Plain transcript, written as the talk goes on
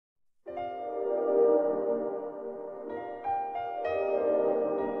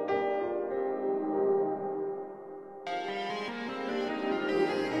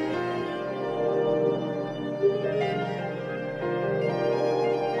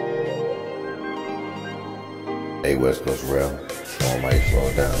Hey, West Coast Rail, on might slow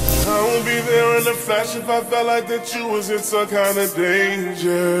it down. I would be there in a flash if I felt like that you was in some kind of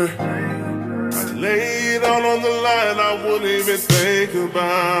danger. I'd lay it all on the line, I wouldn't even think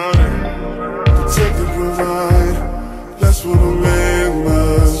about it. Protect and provide, that's what a man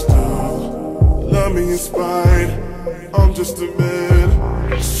must do. Love me in spite, I'm just a man.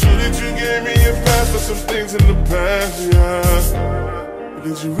 It's true that you gave me a pass for some things in the past, yeah.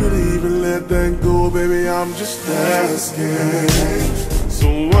 Did you really even let that go, baby? I'm just asking. So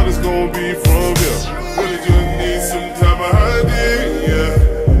what is gonna be from here? Really just need some type of idea, yeah.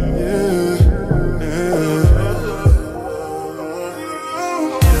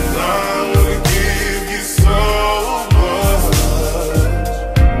 I wanna give you so much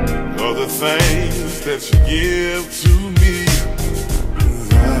of the things that you give to me. 'Cause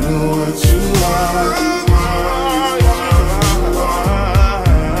I know what you are.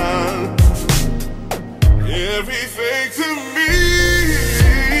 Everything to me.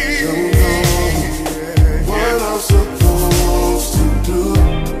 Don't know what I'm supposed to do.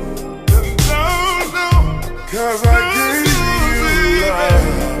 No, 'cause I gave you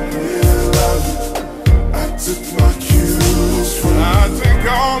love. I took my cues from you. I take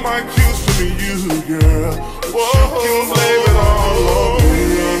all my cues from you, girl. Whoa, you can blame it all on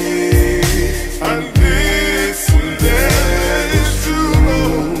me. I did some damage to you.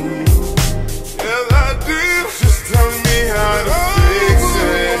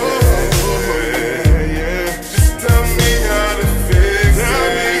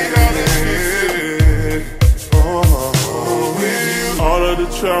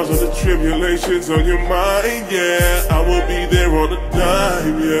 Trials and the tribulations on your mind, yeah. I will be there on the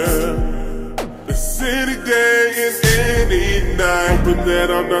dime, yeah. It's any day and any night, but that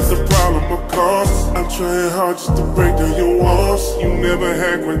I'm not the problem, of course. I'm trying hard just to break down your walls. You never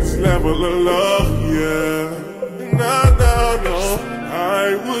had quite this level of love, yeah. No,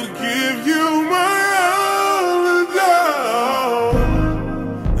 I would give you my all and all,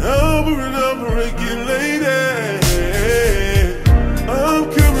 over and over again, lady.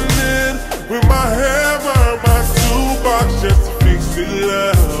 With my hammer, my toolbox just to fix it,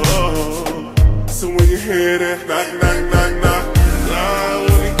 love. So when you hear that knock, knock, knock, knock, I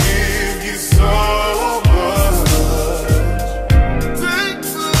wanna give you so much. Take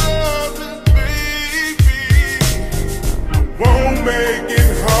loving, baby. Won't make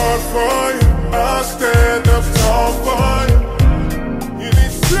it hard for you. I'll stand up tall for you.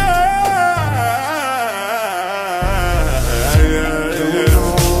 Anytime.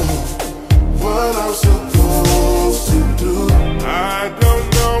 I'm supposed to do. I don't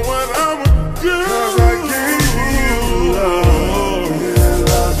know what I'ma do. 'Cause I gave you love. Yeah,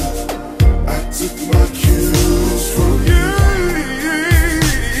 love. I took my cues from you.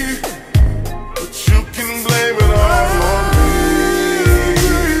 But you can blame it all on me.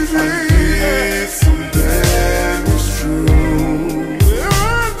 I did some damage true.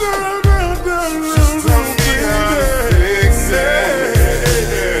 Just tell me how to fix it.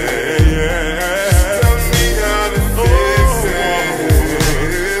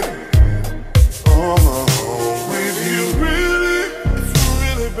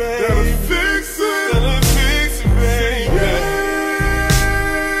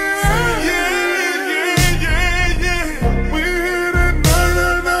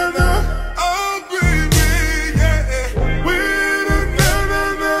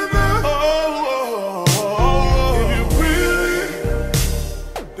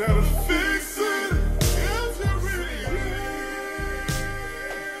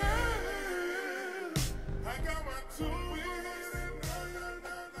 I got my two